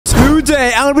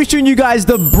Today, I'm going to be showing you guys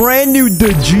the brand new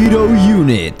DIGITO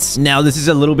unit. Now, this is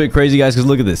a little bit crazy, guys, because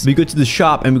look at this. We go to the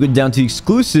shop and we go down to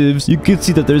exclusives. You can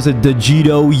see that there's a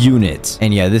DIGITO unit.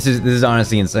 And yeah, this is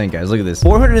honestly insane, guys. Look at this.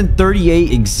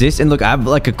 438 exists. And look, I have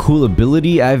like a cool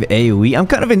ability. I have AoE. I'm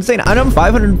kind of insane. I'm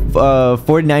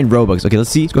 549 Robux. Okay, let's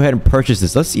see. Let's go ahead and purchase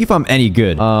this. Let's see if I'm any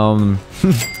good. We're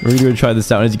going to try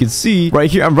this out. As you can see,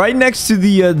 right here, I'm right next to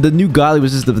the new godly,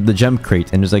 which is the gem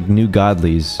crate. And there's like new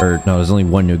godlies. Or no, there's only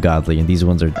one new godly. And these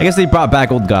ones are, I guess they brought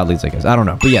back old godlies, I guess. I don't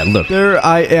know. But yeah, look. There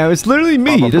I am. It's literally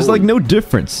me. There's like no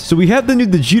difference. So we have the new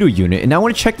DIGITO unit. And I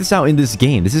want to check this out in this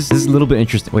game. This is a little bit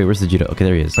interesting. Wait, where's DIGITO? Okay,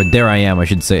 there he is. Or there I am, I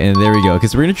should say. And there we go. Okay,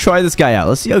 so we're going to try this guy out.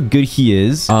 Let's see how good he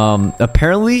is.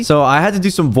 Apparently, so I had to do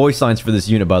some voice lines for this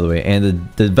unit, by the way. And the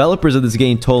developers of this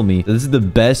game told me that this is the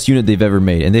best unit they've ever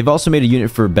made. And they've also made a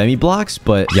unit for Bemi blocks.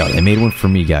 But yo, they made one for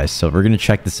me, guys. So we're going to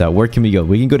check this out. Where can we go?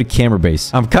 We can go to camera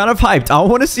base. I'm kind of hyped. I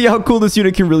want to see how cool this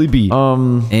unit can really be.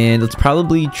 And let's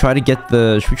probably try to get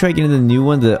the... Should we try getting the new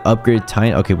one? The upgraded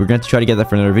tiny... Okay, we're going to try to get that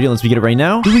for another video. Let's get it right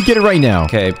now. Do we get it right now?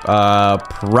 Okay,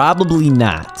 probably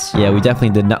not. Yeah, we definitely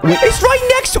did not. Wait, it's right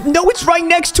next to... No, it's right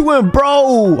next to him,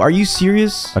 bro. Are you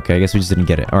serious? Okay, I guess we just didn't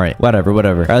get it. All right, whatever. All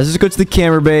right, let's just go to the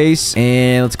camera base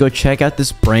and let's go check out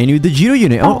this brand new DIGITO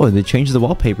unit. Oh, they changed the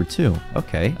wallpaper too.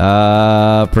 Okay.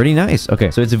 Pretty nice. Okay,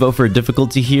 so it's a vote for a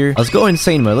difficulty here. Let's go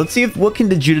insane mode. Let's see if what can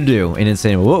DIGITO do in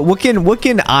insane mode. What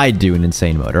can I do in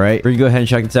insane mode? All right, we're gonna go ahead and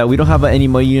check this out. We don't have any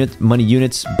money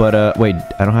units, but wait,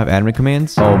 I don't have admin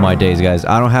commands. Oh my days, guys,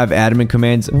 I don't have admin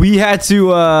commands. We had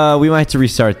to we might have to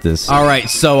restart this. All right,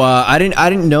 so I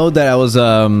didn't know that I was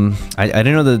I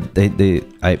didn't know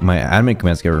that my admin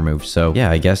commands get removed. So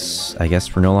yeah, I guess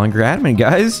we're no longer admin,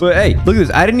 guys. But hey, look at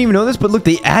this. I didn't even know this, but look,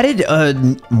 they added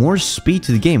more speed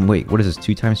to the game. Wait, what is this?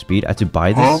 2x speed? I have to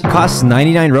buy this. It costs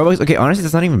 99 Robux. Okay, honestly,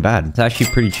 that's not even bad. It's actually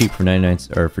pretty cheap for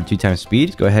 99 or for 2x speed.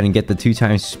 Let's go ahead and get the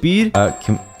 2x speed.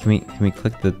 Can we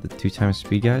click the 2x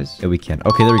speed, guys? Yeah, we can.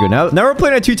 Okay, there we go. Now we're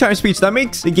playing at 2x speed, so that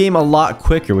makes the game a lot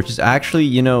quicker, which is actually,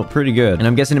 you know, pretty good. And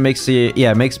I'm guessing it makes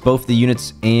it makes both the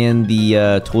units and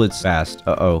the toilets fast.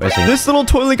 This little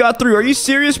toilet got through. Are you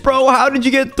serious, bro? How did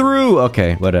you get through?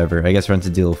 Okay, whatever. I guess we're going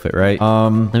to deal with it, right?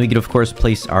 Then we can, of course,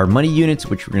 place our money units,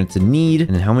 which we're going to need.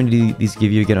 And then how many do these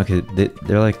give you again? Okay,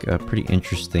 they're like a pretty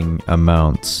interesting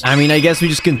amounts. I mean, I guess we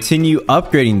just continue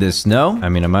upgrading this, no? I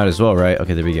mean, I might as well, right?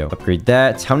 Okay, there we go. Upgrade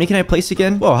that. How many can I place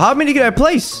again? Whoa, how many can I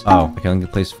place? Oh, I can only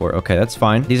place 4. Okay, that's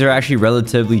fine. These are actually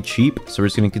relatively cheap, so we're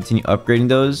just going to continue upgrading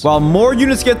those. While more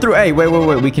units get through. Hey, wait.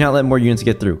 We cannot let more units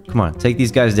get through. Come on, take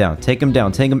these guys down. Take them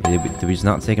down. Take them. Did we just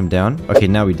not take them down? Okay,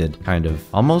 now we did. Kind of.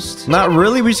 Almost. Not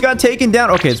really. We just got taken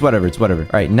down. Okay, it's whatever. All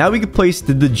right, now we can place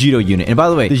the DIGITO unit. And by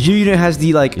the way, the DIGITO unit has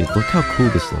the, like... Look how cool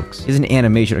this looks. It's an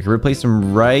animation. Okay, replace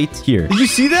him right here. Did you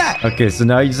see that? Okay, so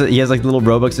now he has, like, the little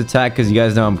Robux attack, because you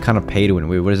guys know I'm kind of pay to win.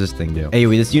 Wait, what does this thing do?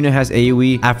 AoE. This unit has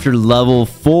AoE after level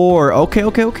 4. Okay.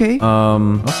 Also,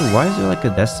 why is there, like, a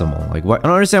decimal? Like, why? I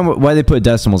don't understand why they put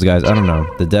decimals, guys. I don't know.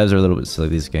 The devs are a little bit silly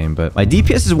this game, but my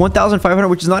DPS is 1,500,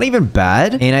 which is not even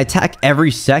bad. And I attack every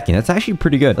second. That's actually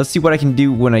pretty good. Let's see what I can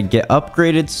do when I get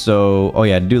upgraded. So, oh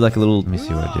yeah, do like a little... Let me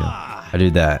see what I do. I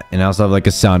did that, and I also have like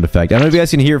a sound effect. I don't know if you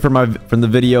guys can hear it from the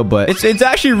video, but it's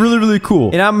actually really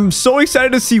cool. And I'm so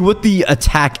excited to see what the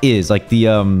attack is, like the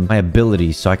my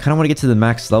ability. So I kind of want to get to the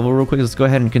max level real quick. Let's go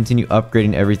ahead and continue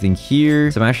upgrading everything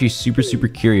here. So I'm actually super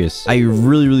curious. I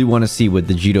really want to see what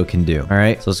the DIGITO can do. All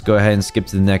right, so let's go ahead and skip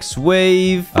to the next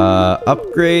wave.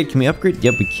 Upgrade. Can we upgrade?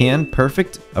 Yep, we can.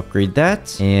 Perfect. Upgrade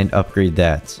that and upgrade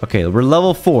that. Okay, we're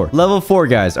level 4. Level 4,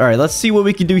 guys. All right, let's see what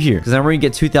we can do here, because then we're gonna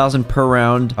get 2,000 per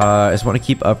round. I just want to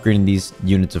keep upgrading these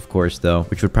units, of course, though,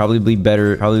 which would probably be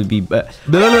better.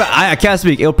 I can't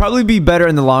speak. It'll probably be better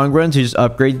in the long run to just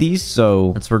upgrade these.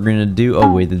 So that's what we're gonna do.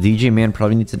 Oh wait, the DJ man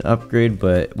probably needs an upgrade,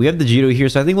 but we have the DIGITO here,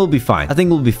 so I think we'll be fine. All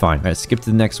right, skip to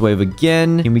the next wave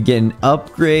again. Can we get an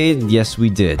upgrade? Yes, we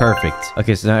did. Perfect.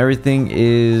 Okay, so now everything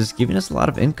is giving us a lot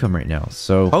of income right now,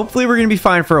 so hopefully we're gonna be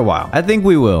fine for a while. I think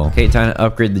we will. Okay, time to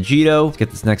upgrade the DIGITO. Let's get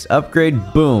this next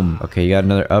upgrade. Boom. Okay, you got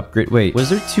another upgrade. Wait,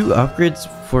 was there 2 upgrades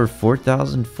for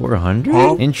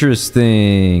 4,400?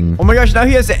 Interesting. Oh my gosh, now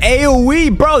he has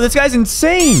AoE. Bro, this guy's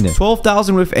insane.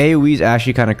 12,000 with AoE is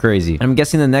actually kind of crazy. I'm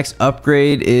guessing the next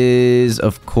upgrade is,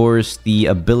 of course, the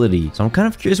ability. So I'm kind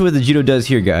of curious what the DIGITO does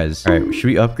here, guys. All right, should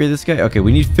we upgrade this guy? Okay,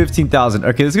 we need 15,000.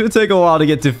 Okay, it's going to take a while to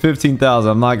get to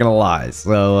 15,000. I'm not going to lie.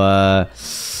 So,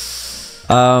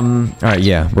 All right,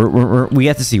 yeah, we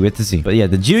have to see. But yeah,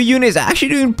 the DIGITO unit is actually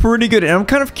doing pretty good, and I'm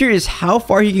kind of curious how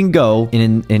far he can go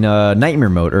in nightmare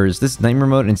mode, or is this nightmare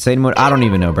mode, insane mode? I don't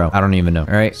even know, bro. I don't even know.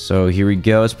 All right, so here we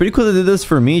go. It's pretty cool they did this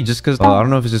for me, just because I don't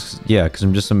know if it's just because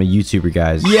I'm a YouTuber,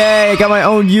 guys. Yay, I got my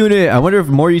own unit. I wonder if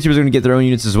more YouTubers are gonna get their own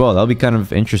units as well. That'll be kind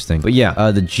of interesting. But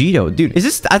yeah, the DIGITO, dude, I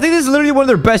think this is literally one of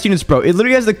their best units, bro. It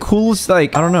literally has the coolest,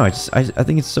 like, I don't know. I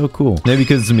think it's so cool. Maybe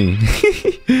because it's me.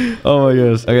 Oh my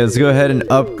gosh. Okay, let's go ahead and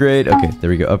upgrade. Okay, there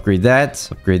we go. Upgrade that.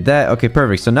 Upgrade that. Okay,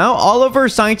 perfect. So now all of our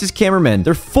scientist cameramen,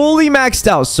 they're fully maxed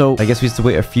out. So I guess we have to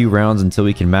wait a few rounds until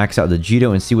we can max out the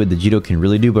DIGITO and see what the DIGITO can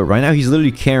really do. But right now, he's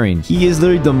literally carrying. He is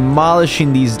literally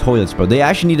demolishing these toilets, bro. They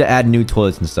actually need to add new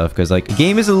toilets and stuff because, like, the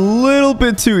game is a little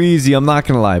bit too easy. I'm not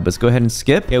gonna lie. But let's go ahead and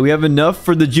skip. Okay, we have enough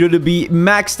for the DIGITO to be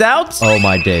maxed out. Oh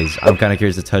my days. I'm kind of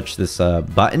curious to touch this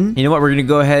button. You know what? We're gonna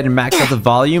go ahead and max out the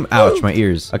volume. Ouch, my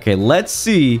ears. Okay, let's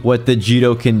see what the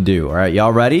DIGITO can do. All right,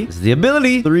 y'all ready? This is the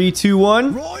ability. 3, 2,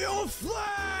 1. Royal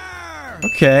Flare!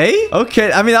 Okay.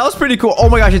 Okay. I mean, that was pretty cool. Oh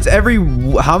my gosh, it's every...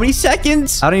 How many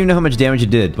seconds? I don't even know how much damage it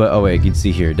did. But, oh wait, you can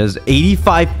see here. It does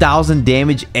 85,000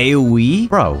 damage AoE.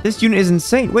 Bro, this unit is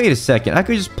insane. Wait a second. I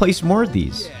could just place more of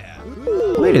these.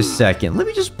 Wait a second. Let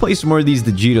me just place more of these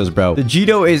DIGITOs, bro. The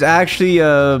DIGITO is actually,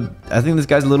 I think this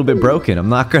guy's a little bit broken. I'm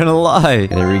not gonna lie.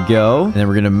 There we go. And then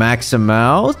we're gonna max him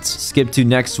out. Skip to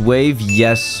next wave.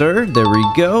 Yes, sir. There we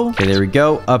go. Okay, there we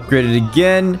go. Upgrade it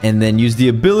again. And then use the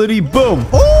ability. Boom.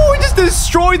 Oh, we just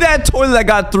destroyed that toilet that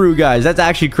got through, guys. That's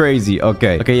actually crazy.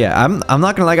 Okay. Okay, yeah. I'm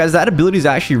not gonna lie, guys. That ability is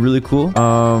actually really cool.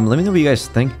 Let me know what you guys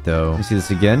think, though. Let me see this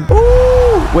again. Ooh.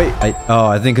 Wait,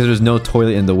 I think because there's no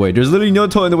toilet in the way. There's literally no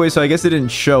toilet in the way, so I guess it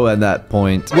didn't show at that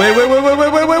point. Wait.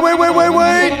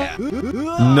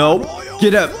 Nope.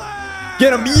 Get up.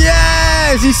 Get him.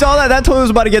 Yes! He saw that. That toilet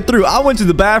was about to get through. I went to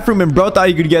the bathroom and bro thought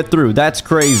he could get through. That's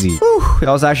crazy. Whew.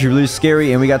 That was actually really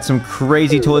scary. And we got some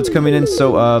crazy toilets coming in.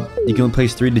 So, you can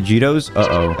place 3 DIGITOs.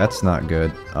 Uh-oh. That's not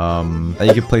good.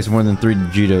 You can place more than 3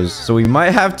 DIGITOs. So we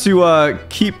might have to,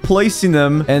 keep placing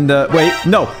them. And, wait.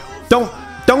 No. Don't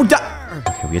die.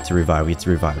 Okay, we have to revive.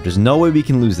 There's no way we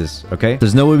can lose this, okay?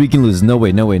 There's no way we can lose. No way.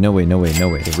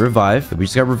 Okay, revive. We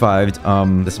just got revived.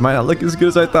 This might not look as good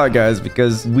as I thought, guys,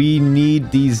 because we need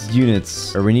these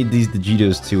units, or we need these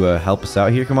DIGITOs to help us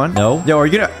out here. Come on. No. Yo,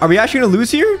 are we actually gonna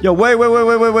lose here? Yo, wait. We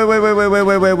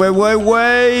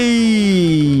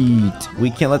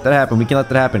can't let that happen.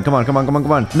 Come on.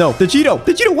 No.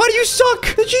 DIGITO, why do you suck?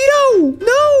 DIGITO!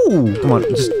 No! Come on,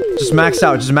 just max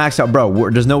out, bro.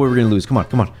 There's no way we're gonna lose. Come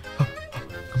on.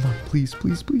 Please.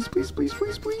 We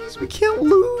can't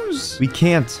lose. We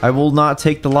can't. I will not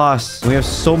take the loss. We have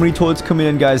so many toilets coming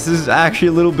in, guys. This is actually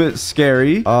a little bit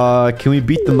scary. Can we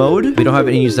beat the mode? We don't have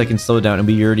any use that can slow it down, and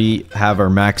we already have our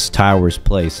max towers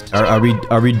placed. Are we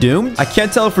doomed? I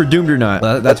can't tell if we're doomed or not.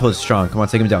 That's what's strong. Come on,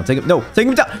 take him down. Take him down.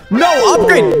 No,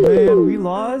 upgrade. Oh, man, we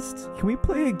lost. Can we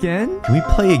play again?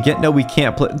 No, we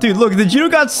can't play. Dude, look, the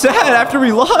DIGITO got sad after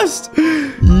we lost.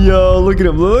 Yo, look at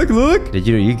him. Look.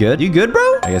 DIGITO, you good? You good,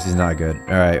 bro? I guess he's not good.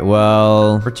 All right,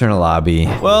 well, return to lobby.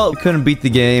 Well, we couldn't beat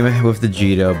the game with the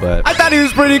DIGITO, but I thought he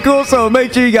was pretty cool, so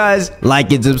make sure you guys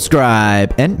like and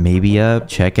subscribe, and maybe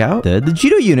check out the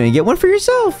DIGITO unit and get one for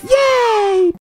yourself. Yeah!